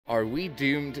Are we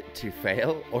doomed to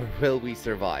fail, or will we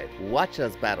survive? Watch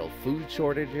us battle food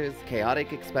shortages,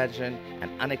 chaotic expansion, and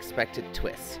unexpected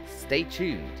twists. Stay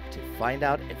tuned to find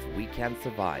out if we can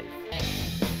survive.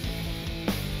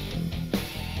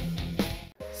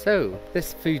 So,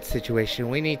 this food situation,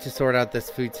 we need to sort out this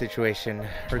food situation.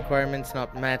 Requirements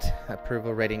not met,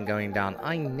 approval rating going down.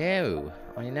 I know,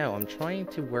 I'm trying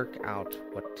to work out,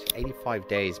 85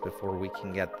 days before we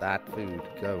can get that food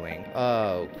going.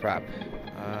 Oh, crap.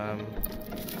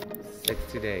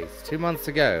 60 days, 2 months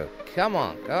ago. Come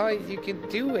on, guys, you can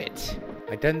do it.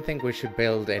 I don't think we should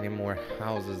build any more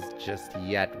houses just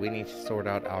yet. We need to sort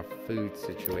out our food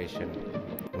situation.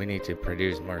 We need to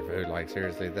produce more food. Like,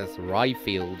 seriously, this rye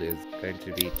field is going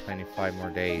to be 25 more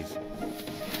days.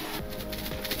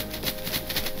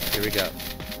 Here we go.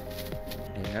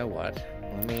 You know what?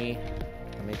 Let me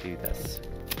do this.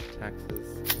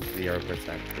 Taxes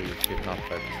 0%. We should not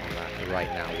focus on that right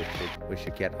now. We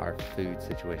should get our food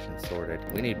situation sorted.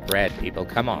 We need bread, people.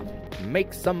 Come on,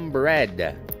 make some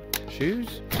bread.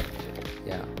 Shoes?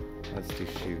 Yeah, let's do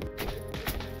shoes.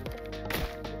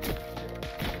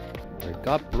 We've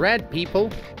got bread, people.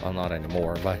 Well, not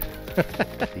anymore, but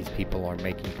these people are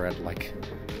making bread like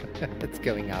it's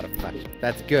going out of fashion.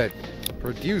 That's good.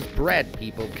 Produce bread,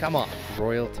 people. Come on.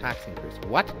 Royal tax increase.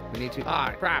 What? We need to...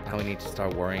 crap. Now we need to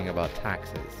start worrying about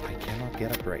taxes. I cannot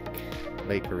get a break.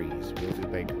 Bakeries. We'll do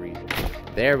bakeries.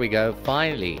 There we go.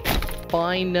 Finally.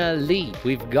 Finally.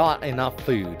 We've got enough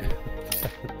food.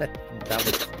 That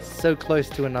was so close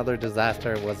to another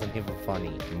disaster, it wasn't even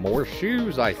funny. More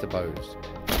shoes, I suppose.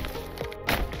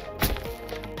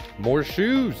 More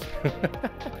shoes.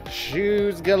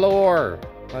 Shoes galore.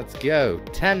 Let's go.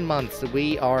 10 months,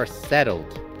 we are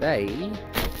settled. They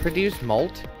produce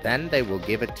malt, then they will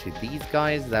give it to these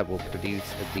guys that will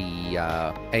produce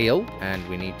the ale, and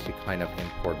we need to kind of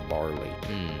import barley.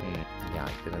 Yeah,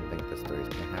 I didn't think the story's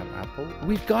gonna have apple.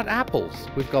 We've got apples.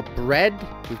 We've got bread.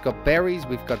 We've got berries.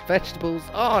 We've got vegetables.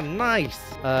 Oh, nice.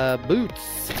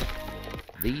 Boots.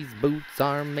 These boots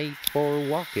are made for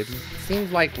walking.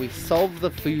 Seems like we solved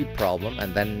the food problem,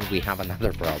 and then we have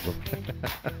another problem.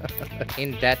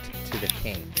 In debt to the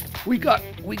king. We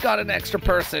got an extra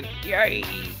person. Yay!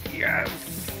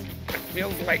 Yes. It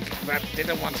feels like that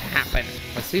didn't want to happen.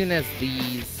 As soon as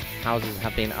these houses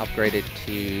have been upgraded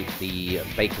to the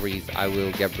bakeries, I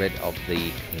will get rid of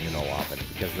the communal oven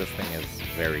because this thing is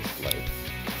very slow.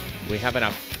 We have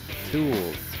enough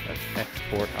tools. Let's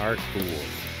export our tools.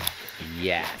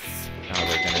 Yes. Now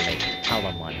we're gonna make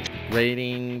hella money.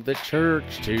 Rating the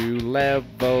church to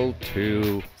level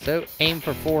 2. So aim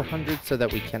for 400 so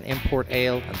that we can import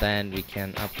ale, and then we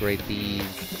can upgrade these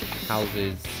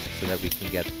houses so that we can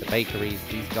get the bakeries.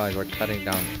 These guys are cutting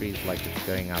down trees like it's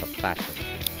going out of fashion.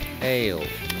 Ale,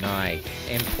 nice.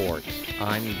 Import.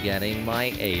 I'm getting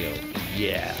my ale.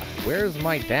 Yeah. Where's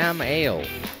my damn ale?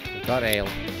 We've got ale.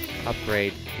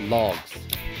 Upgrade. Logs.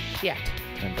 Shit.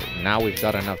 Timber. Now we've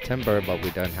got enough timber, but we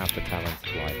don't have the talent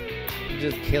supply.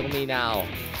 Just kill me now.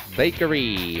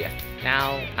 Bakery.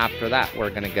 Now, after that, we're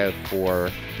gonna go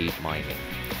for deep mining.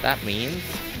 That means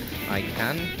I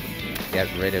can get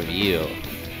rid of you.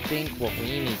 I think what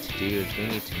we need to do is we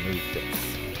need to move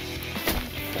this.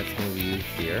 Let's move you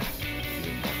here.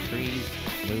 Move more trees.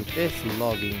 Move this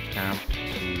logging camp to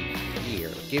here.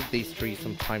 Give these trees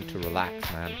some time to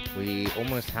relax, man. We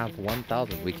almost have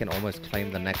 1,000. We can almost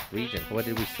claim the next region. What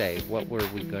did we say? What were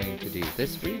we going to do?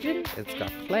 This region? It's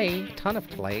got clay. Ton of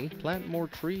clay. Plant more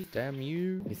trees. Damn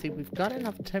you. You see, we've got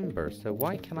enough timber, so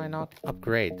why can I not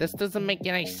upgrade? This doesn't make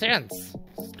any sense.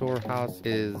 Storehouse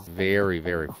is very,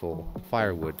 very full.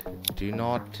 Firewood. Do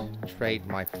not trade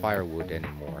my firewood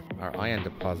anymore. Our iron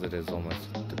deposit is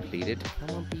almost depleted.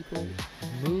 Come on, people.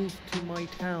 Move to my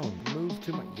town. Move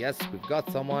to my... Yes, we've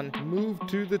got someone. Move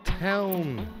to the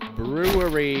town.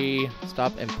 Brewery.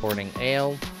 Stop importing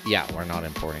ale. Yeah, we're not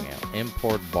importing ale.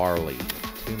 Import barley.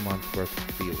 2 months worth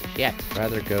of fuel. Yet,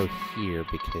 rather go here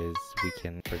because we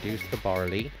can produce the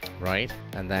barley, right?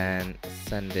 And then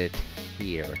send it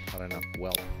here. Not enough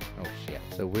wealth. Oh shit.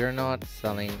 So we're not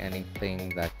selling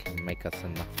anything that can make us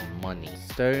enough money.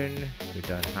 Stone, we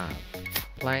don't have.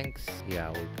 Planks, yeah,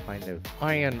 we kind of...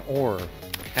 Iron ore.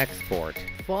 Export.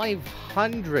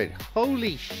 500.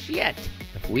 Holy shit.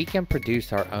 The If we can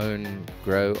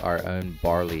grow our own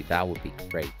barley, that would be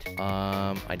great.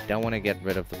 I don't want to get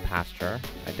rid of the pasture.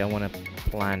 I don't want to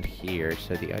plant here,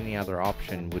 so the only other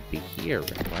option would be here,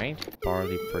 right?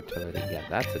 Barley fertility. Yeah,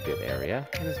 that's a good area.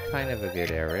 It is kind of a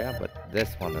good area, but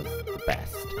this one is the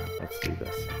best. Let's do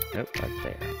this. Nope, right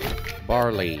there.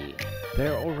 Barley.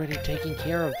 They're already taking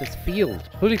care of this field.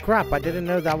 Holy crap, I didn't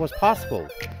know that was possible.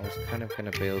 I was kind of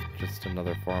going to build just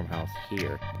another farmhouse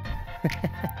here.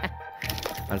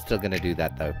 I'm still going to do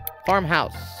that, though.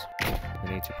 Farmhouse.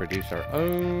 We need to produce our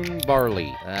own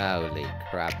barley. Holy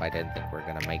crap, I didn't think we were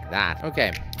going to make that.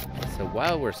 Okay, so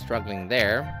while we're struggling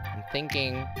there, I'm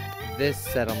thinking this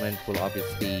settlement will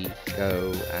obviously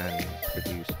go and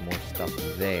produce more stuff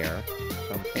there.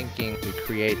 So I'm thinking we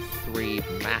create 3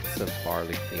 massive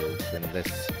barley fields in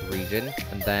this region,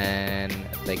 and then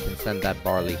they can send that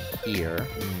barley here.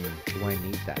 Do I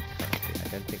need that currently? I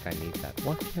don't think I need that.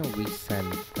 What can we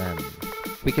send them?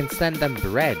 We can send them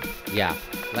bread. Yeah,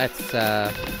 let's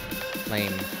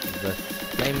claim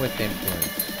with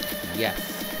influence.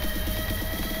 Yes.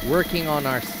 Working on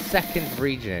our second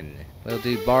region. We'll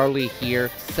do barley here,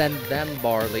 send them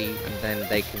barley, and then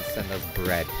they can send us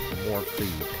bread, more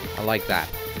food. I like that.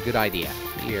 It's a good idea.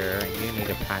 Here, you need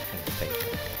a packing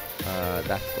station.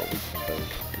 That's what we can build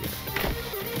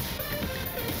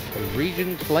here.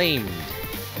 Region claimed.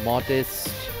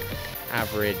 Modest,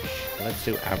 average. Let's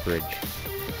do average.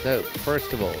 So,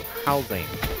 first of all, housing.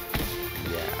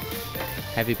 Yeah.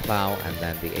 Heavy plow, and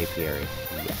then the apiary.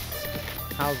 Yes.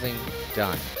 Housing,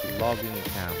 done. Logging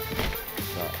camp.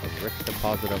 A rich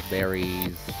deposit of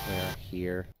berries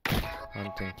here.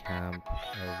 Hunting camp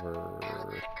over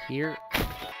here.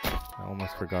 I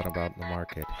almost forgot about the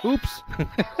market. Oops!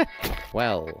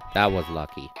 Well, that was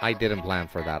lucky. I didn't plan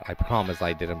for that. I promise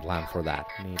I didn't plan for that.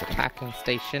 Need a packing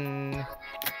station.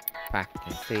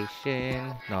 Packing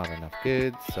station. Not enough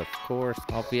goods, of course.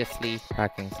 Obviously,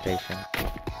 packing station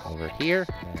over here.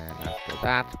 And after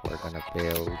that, we're gonna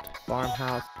build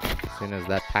farmhouse. As soon as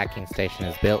that packing station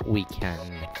is built, we can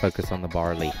focus on the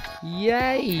barley.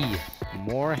 Yay!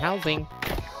 More housing.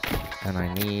 And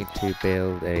I need to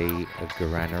build a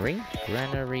granary.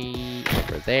 Granary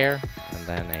over there, and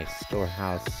then a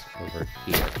storehouse over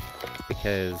here.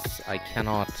 Because I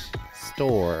cannot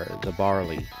store the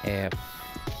barley if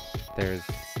there's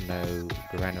no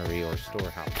granary or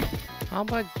storehouse. How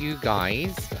about you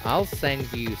guys? I'll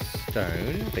send you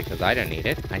stone, because I don't need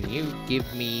it. And you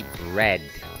give me bread.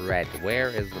 Bread. Where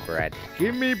is the bread?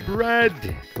 Give me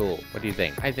bread! Cool. What do you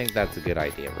think? I think that's a good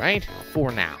idea, right?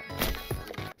 For now.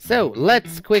 So,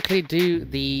 let's quickly do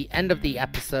the end of the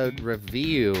episode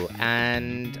review,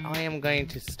 and I am going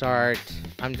to start,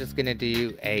 I'm just going to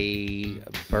do a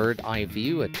bird eye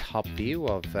view, a top view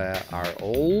of our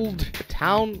old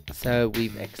town. So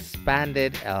we've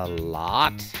expanded a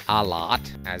lot,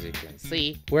 as you can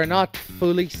see. We're not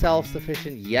fully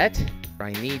self-sufficient yet.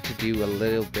 I need to do a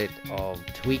little bit of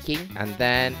tweaking, and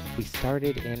then we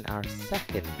started in our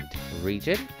second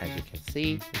region. As you can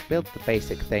see, we built the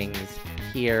basic things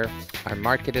here. Our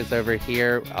market is over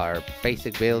here, our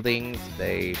basic buildings,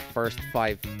 the first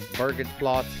 5 burgage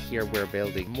plots. Here we're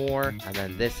building more, and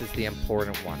then this is the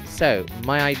important one. So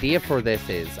my idea for this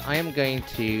is I am going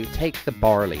to take the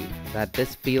barley that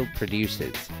this field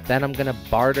produces, then I'm gonna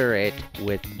barter it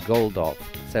with Goldolf.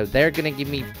 So they're gonna give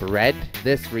me bread.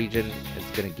 This region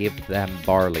is gonna give them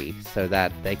barley so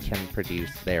that they can produce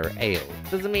their ale.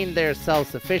 Doesn't mean they're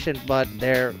self-sufficient, but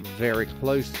they're very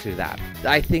close to that.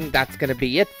 I think that's gonna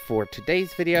be it for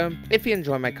today's video. If you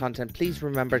enjoy my content, please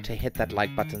remember to hit that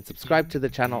like button, subscribe to the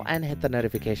channel, and hit the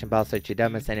notification bell so that you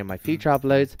don't miss any of my future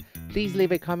uploads. Please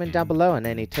leave a comment down below on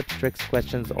any tips, tricks,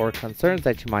 questions, or concerns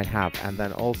that you might have. And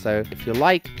then also, if you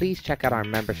like, please check out our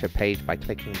membership page by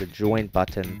clicking the join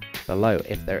button below.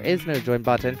 If there is no join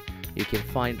button, you can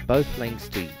find both links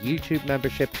to YouTube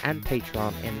membership and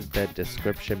Patreon in the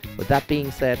description. With that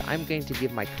being said, I'm going to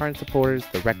give my current supporters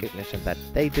the recognition that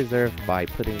they deserve by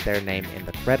putting their name in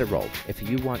the credit roll. If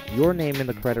you want your name in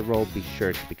the credit roll, be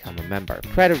sure to become a member.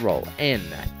 Credit roll in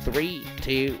 3,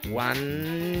 2,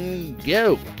 1,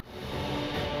 go!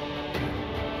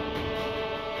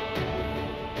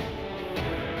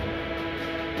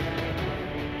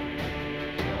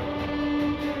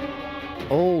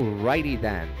 Alrighty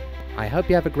then. I hope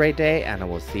you have a great day, and I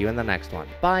will see you in the next one.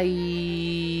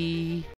 Bye!